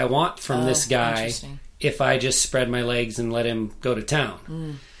get what I want from this guy if I just spread my legs and let him go to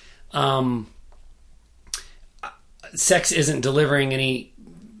town. Sex isn't delivering any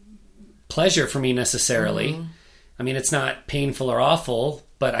pleasure for me necessarily. I mean, it's not painful or awful,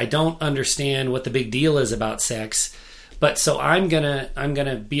 but I don't understand what the big deal is about sex. But so I'm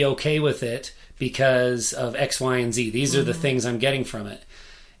gonna be okay with it because of X, Y, and Z. These are the things I'm getting from it.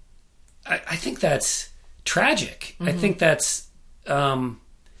 I think that's tragic. I think that's, I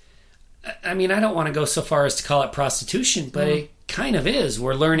mean, I don't want to go so far as to call it prostitution, but it kind of is.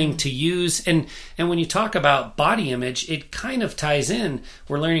 We're learning to use, and when you talk about body image, it kind of ties in.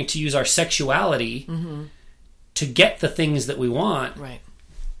 We're learning to use our sexuality to get the things that we want. Right.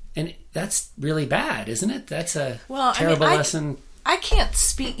 And that's really bad, isn't it? That's a terrible lesson. I can't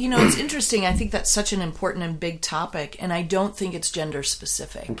speak. It's interesting. I think that's such an important and big topic, and I don't think it's gender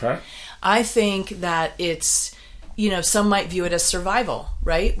specific. Okay. I think that it's, some might view it as survival,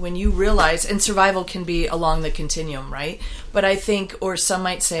 right? When you realize, and survival can be along the continuum, right? But I think, or some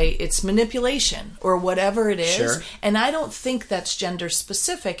might say it's manipulation or whatever it is. Sure. And I don't think that's gender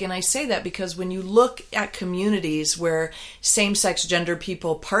specific. And I say that because when you look at communities where same-sex gender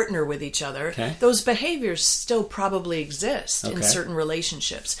people partner with each other, those behaviors still probably exist in certain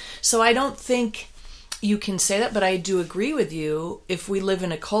relationships. So I don't think you can say that, but I do agree with you. If we live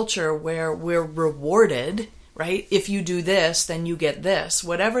in a culture where we're rewarded, right? If you do this, then you get this.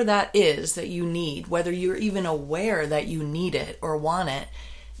 Whatever that is that you need, whether you're even aware that you need it or want it,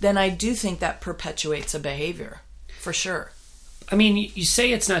 then I do think that perpetuates a behavior, for sure. I mean, you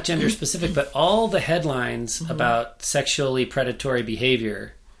say it's not gender specific, but all the headlines about sexually predatory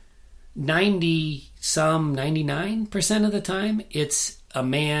behavior, 99% of the time, it's a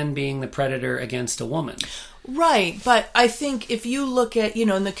man being the predator against a woman. Right, but I think if you look at,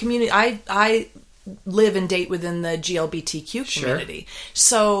 in the community, I live and date within the GLBTQ community.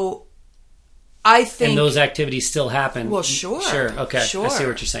 So I think... And those activities still happen. Well, sure. Sure, okay. Sure. I see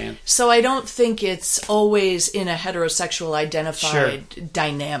what you're saying. So I don't think it's always in a heterosexual identified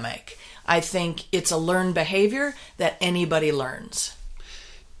dynamic. I think it's a learned behavior that anybody learns.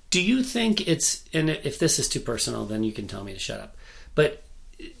 Do you think it's... And if this is too personal, then you can tell me to shut up. But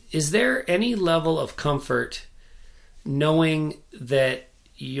is there any level of comfort knowing that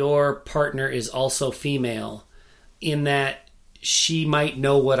your partner is also female, in that she might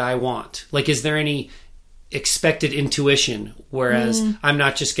know what I want? Like, is there any expected intuition, whereas I'm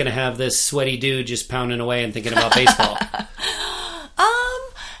not just going to have this sweaty dude just pounding away and thinking about baseball?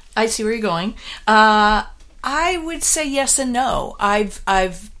 I see where you're going. I would say yes and no. I've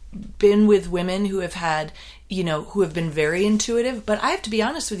been with women who have had, who have been very intuitive, but I have to be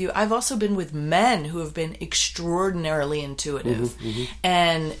honest with you, I've also been with men who have been extraordinarily intuitive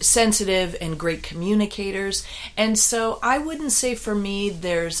and sensitive and great communicators. And so I wouldn't say for me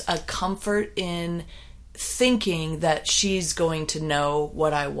there's a comfort in thinking that she's going to know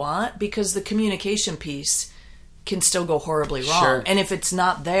what I want, because the communication piece can still go horribly wrong. Sure. And if it's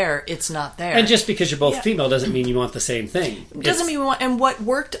not there, it's not there. And just because you're both female doesn't mean you want the same thing. Doesn't mean we want... And what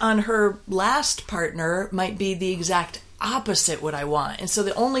worked on her last partner might be the exact opposite what I want. And so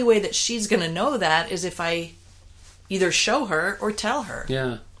the only way that she's going to know that is if I either show her or tell her.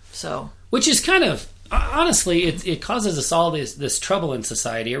 Yeah. So... Which is kind of... Honestly, it causes us all this trouble in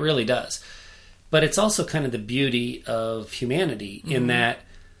society. It really does. But it's also kind of the beauty of humanity in that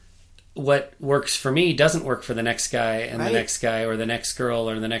what works for me doesn't work for the next guy and the next guy or the next girl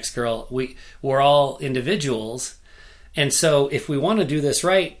or the next girl. We're all individuals. And so if we want to do this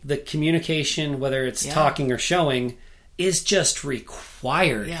right, the communication, whether it's talking or showing, is just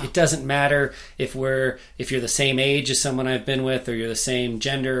required. Yeah. It doesn't matter if you're the same age as someone I've been with, or you're the same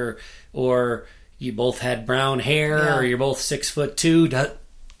gender, or you both had brown hair, or you're both 6'2".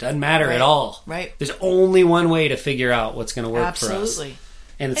 Doesn't matter at all. Right. There's only one way to figure out what's going to work for us. Absolutely.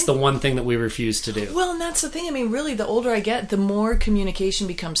 And it's the one thing that we refuse to do. Well, and that's the thing. I mean, really, the older I get, the more communication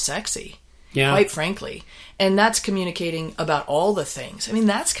becomes sexy. Yeah. quite frankly. And that's communicating about all the things. I mean,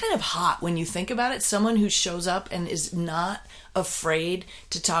 that's kind of hot when you think about it. Someone who shows up and is not afraid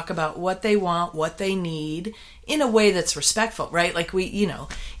to talk about what they want, what they need, in a way that's respectful, right? Like in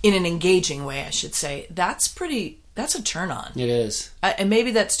an engaging way, I should say. That's a turn on. It is. And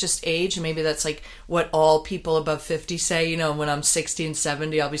maybe that's just age. And maybe that's like what all people above 50 say. When I'm 60 and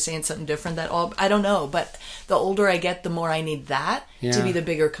 70, I'll be saying something different. I don't know. But the older I get, the more I need that to be the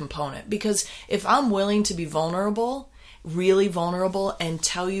bigger component. Because if I'm willing to be vulnerable, really vulnerable, and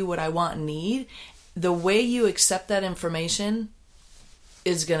tell you what I want and need, the way you accept that information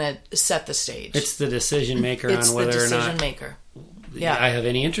is going to set the stage. It's the decision maker on whether or not I have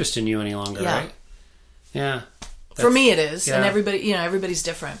any interest in you any longer, right? Yeah. For me, it is, and everybody's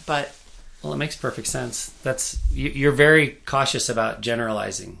different. But it makes perfect sense. You're very cautious about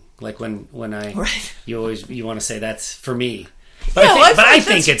generalizing. Like when you want to say that's for me, but I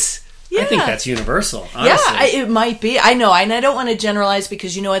think that's universal. Honestly. Yeah, it might be. I know, and I don't want to generalize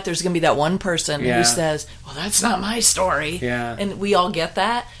because you know what? There's going to be that one person who says, "Well, that's not my story." Yeah, and we all get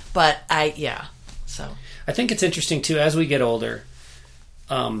that. But so I think it's interesting too as we get older,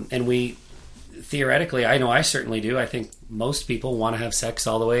 and we. Theoretically, I know I certainly do. I think most people want to have sex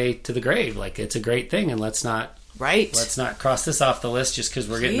all the way to the grave. Like, it's a great thing, and let's not cross this off the list just because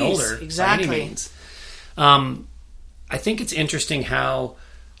we're getting older. Exactly. By any means. I think it's interesting how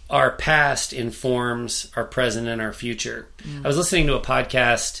our past informs our present and our future. I was listening to a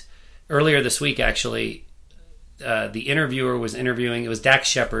podcast earlier this week, actually. The interviewer was interviewing. It was Dax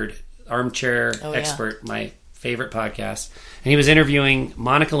Shepard, Armchair Expert, my favorite podcast, and he was interviewing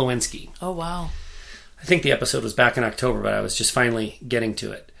Monica Lewinsky. Oh, wow. I think the episode was back in October, but I was just finally getting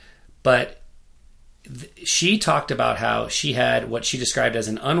to it. But she talked about how she had what she described as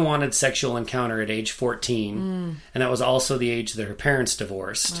an unwanted sexual encounter at age 14, and that was also the age that her parents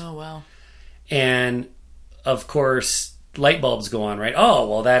divorced. Oh, wow. And, of course, light bulbs go on, right? Oh,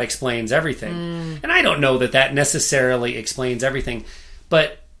 well, that explains everything. And I don't know that necessarily explains everything,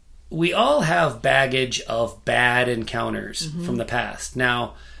 but we all have baggage of bad encounters from the past.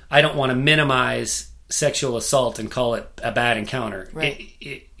 Now, I don't want to minimize sexual assault and call it a bad encounter. Right.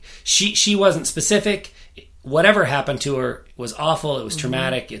 She wasn't specific. Whatever happened to her was awful. It was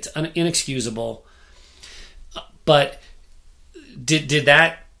traumatic. It's inexcusable. But did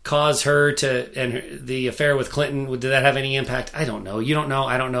that cause her to, and the affair with Clinton, did that have any impact? I don't know. You don't know.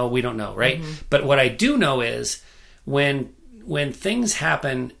 I don't know. We don't know, right? But what I do know is when things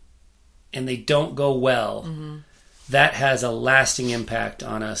happen and they don't go well, that has a lasting impact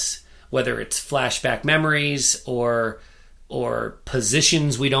on us, whether it's flashback memories or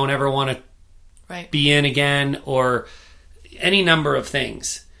positions we don't ever want to be in again, or any number of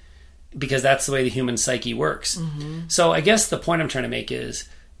things, because that's the way the human psyche works. So I guess the point I'm trying to make is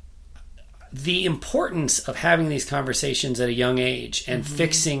the importance of having these conversations at a young age and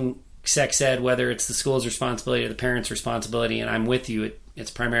fixing sex ed, whether it's the school's responsibility or the parents' responsibility, and I'm with you,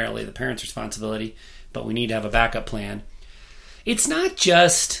 it's primarily the parents' responsibility, but we need to have a backup plan. It's not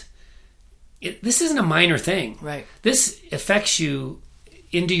just... this isn't a minor thing. Right. This affects you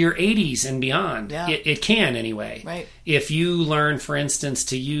into your 80s and beyond. Yeah. It can, anyway. Right. If you learn, for instance,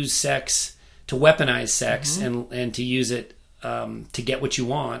 to use sex, to weaponize sex, and to use it to get what you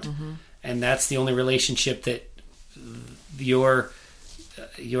want, and that's the only relationship that your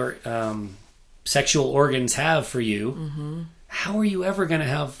sexual organs have for you, how are you ever going to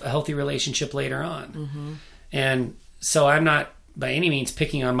have a healthy relationship later on? And so I'm not by any means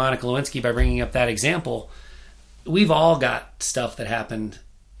picking on Monica Lewinsky by bringing up that example. We've all got stuff that happened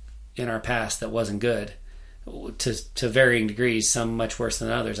in our past that wasn't good, to varying degrees, some much worse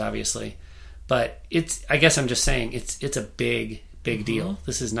than others, obviously. But I guess I'm just saying it's a big deal.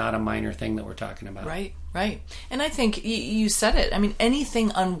 This is not a minor thing that we're talking about. Right. And I think you said it. I mean,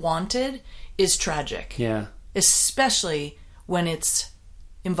 anything unwanted is tragic. Yeah. Especially when it's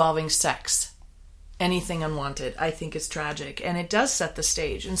involving sex. Anything unwanted, I think, is tragic. And it does set the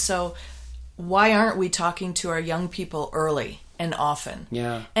stage. And so why aren't we talking to our young people early and often?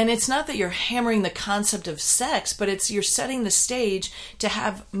 Yeah. And it's not that you're hammering the concept of sex, but you're setting the stage to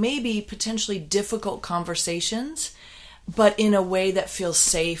have maybe potentially difficult conversations, but in a way that feels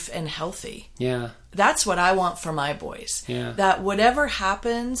safe and healthy. Yeah. That's what I want for my boys. Yeah. That whatever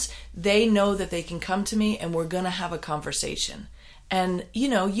happens, they know that they can come to me and we're going to have a conversation. And,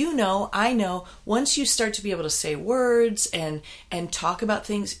 I know, once you start to be able to say words and talk about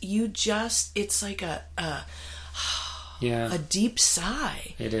things, it's like a deep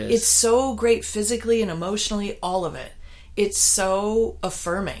sigh. It is. It's so great physically and emotionally, all of it. It's so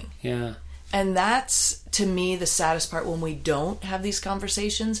affirming. Yeah. And that's, to me, the saddest part when we don't have these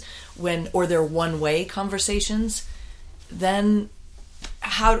conversations, or they're one-way conversations. Then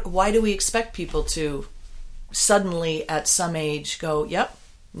why do we expect people to suddenly at some age go, yep,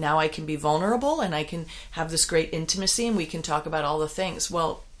 now I can be vulnerable and I can have this great intimacy and we can talk about all the things.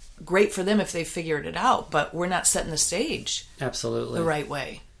 Well, great for them if they figured it out, but we're not setting the stage absolutely the right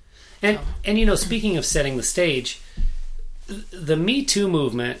way. And speaking of setting the stage, the Me Too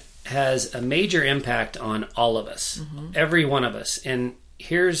movement has a major impact on all of us, every one of us. And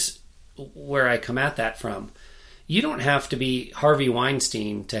here's where I come at that from. You don't have to be Harvey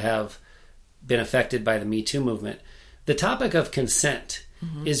Weinstein to have been affected by the Me Too movement. The topic of consent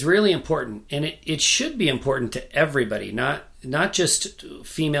is really important, and it should be important to everybody, not just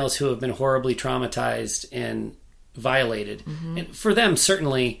females who have been horribly traumatized and violated. And for them,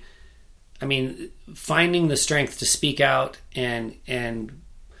 certainly, I mean, finding the strength to speak out and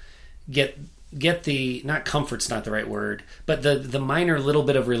get the, not comfort's not the right word, but the minor little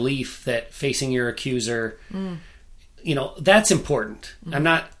bit of relief that facing your accuser, that's important. I'm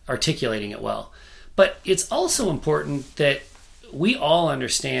not articulating it well. But it's also important that we all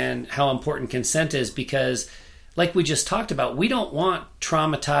understand how important consent is, because like we just talked about, we don't want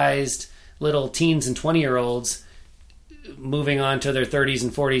traumatized little teens and 20-year-olds moving on to their 30s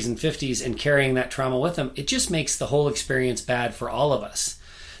and 40s and 50s and carrying that trauma with them. It just makes the whole experience bad for all of us.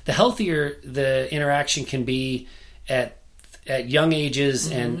 The healthier the interaction can be at young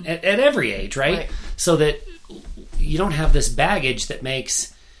ages and at every age, right? So that you don't have this baggage that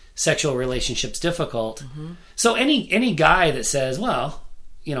makes sexual relationships difficult. So any guy that says, well,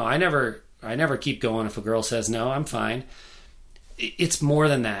 I never keep going if a girl says no, I'm fine. It's more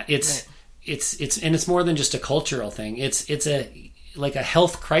than that. It's more than just a cultural thing. It's like a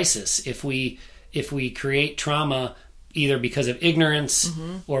health crisis if we create trauma either because of ignorance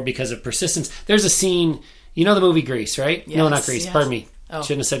or because of persistence. There's a scene, the movie Grease, right? Yes, no, not Grease. yes. Pardon me. Oh.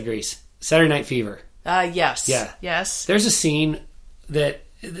 Shouldn't have said Grease. Saturday Night Fever. Yes. Yeah. Yes. There's a scene that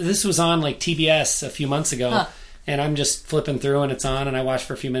this was on like TBS a few months ago, and I'm just flipping through and it's on, and I watched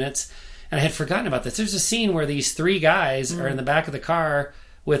for a few minutes, and I had forgotten about this. There's a scene where these three guys are in the back of the car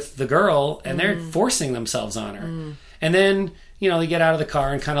with the girl, and they're forcing themselves on her. And then, they get out of the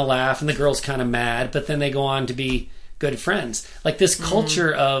car and kind of laugh, and the girl's kind of mad, but then they go on to be good friends. Like this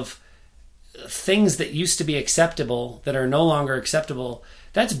culture of things that used to be acceptable that are no longer acceptable,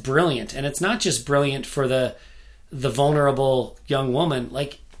 that's brilliant. And it's not just brilliant for the vulnerable young woman.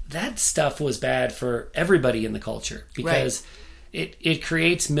 Like that stuff was bad for everybody in the culture, because it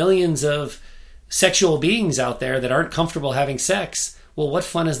creates millions of sexual beings out there that aren't comfortable having sex. Well, what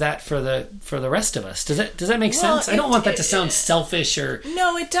fun is that for the rest of us? Does that make sense? I don't want that to sound selfish or...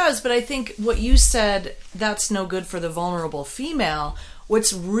 No, it does, but I think what you said, that's no good for the vulnerable female.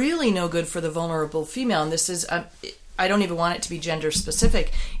 What's really no good for the vulnerable female, and this is, I don't even want it to be gender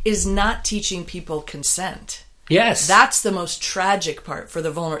specific, is not teaching people consent. Yes. That's the most tragic part for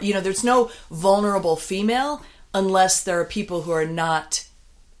the vulnerable. There's no vulnerable female unless there are people who are not...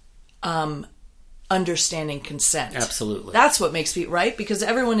 understanding consent. Absolutely. That's what makes me right, because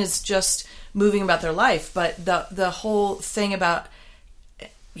everyone is just moving about their life, but the whole thing about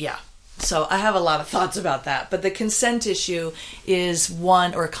so I have a lot of thoughts about that, but the consent issue is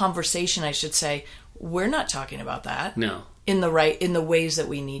one, or a conversation I should say, we're not talking about that. No. In the ways that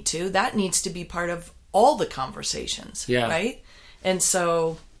we need to. That needs to be part of all the conversations. Yeah. Right? And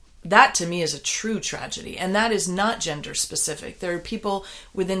so that to me is a true tragedy, and that is not gender specific. There are people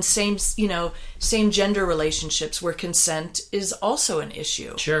within same gender relationships where consent is also an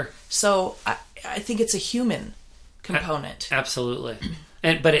issue. Sure. So I think it's a human component. Absolutely.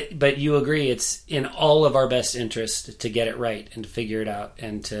 But you agree it's in all of our best interest to get it right and to figure it out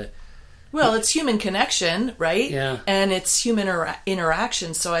and to... Well, it's human connection, right? Yeah. And it's human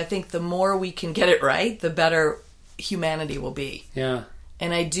interaction. So I think the more we can get it right, the better humanity will be. Yeah.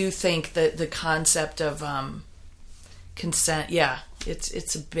 And I do think that the concept of consent,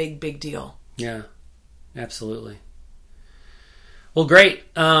 it's a big, big deal. Yeah, absolutely. Well, great.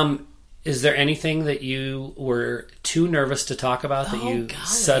 Is there anything that you were too nervous to talk about that you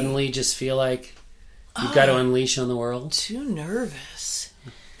suddenly just feel like you've got to unleash on the world? Too nervous.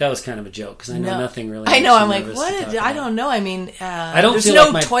 That was kind of a joke, because I know nothing really. I know. I'm like, what? I don't know. I mean, I don't there's feel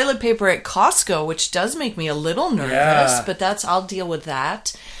no like toilet paper at Costco, which does make me a little nervous. Yeah. But I'll deal with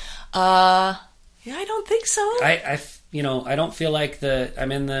that. I don't think so. I don't feel like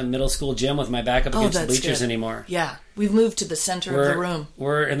I'm in the middle school gym with my back up against the bleachers anymore. Yeah, we've moved to the center of the room.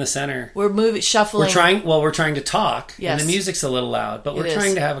 We're in the center. We're shuffling. We're trying to talk, yes. And the music's a little loud, but we're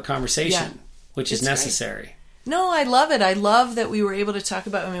trying to have a conversation, which is necessary. Great. No, I love it. I love that we were able to talk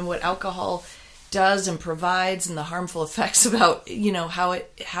about, what alcohol does and provides and the harmful effects about, how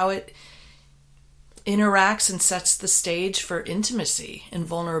it interacts and sets the stage for intimacy and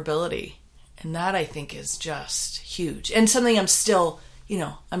vulnerability. And that, I think, is just huge. And something I'm still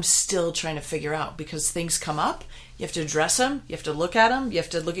trying to figure out, because things come up. You have to address them. You have to look at them. You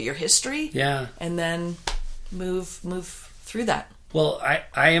have to look at your history. Yeah. And then move through that. Well,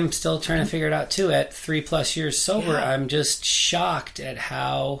 I am still trying to figure it out, too. At 3+ years sober, Yeah. I'm just shocked at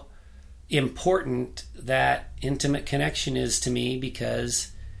how important that intimate connection is to me,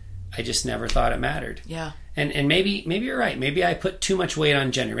 because I just never thought it mattered. Yeah. And maybe you're right. Maybe I put too much weight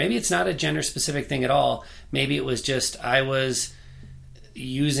on gender. Maybe it's not a gender-specific thing at all. Maybe it was just I was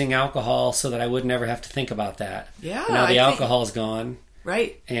using alcohol so that I would never have to think about that. Yeah. And now the alcohol's gone.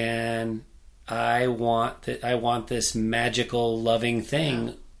 Right. And I want this magical, loving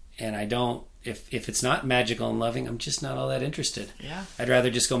thing, and I don't. If it's not magical and loving, I'm just not all that interested. Yeah. I'd rather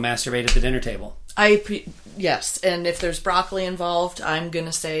just go masturbate at the dinner table. Yes, and if there's broccoli involved, I'm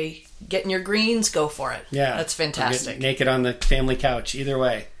gonna say, get in your greens, go for it. Yeah, that's fantastic. Or get naked on the family couch. Either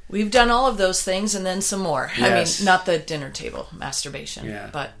way, we've done all of those things and then some more. Yes. Not the dinner table masturbation.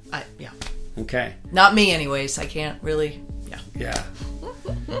 Yeah. But Okay. Not me, anyways. I can't really. Yeah. Yeah.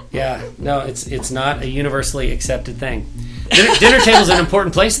 Yeah. No, it's not a universally accepted thing. Dinner table's an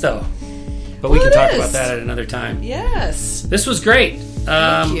important place, though. But we can talk about that at another time. Yes. This was great.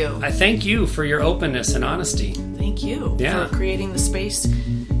 Thank you. I thank you for your openness and honesty. Thank you for creating the space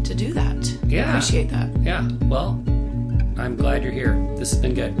to do that. Yeah. I appreciate that. Yeah. Well, I'm glad you're here. This has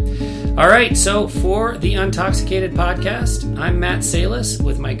been good. All right. So for the Untoxicated Podcast, I'm Matt Salis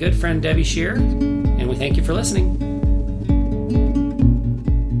with my good friend Debbie Shear, and we thank you for listening.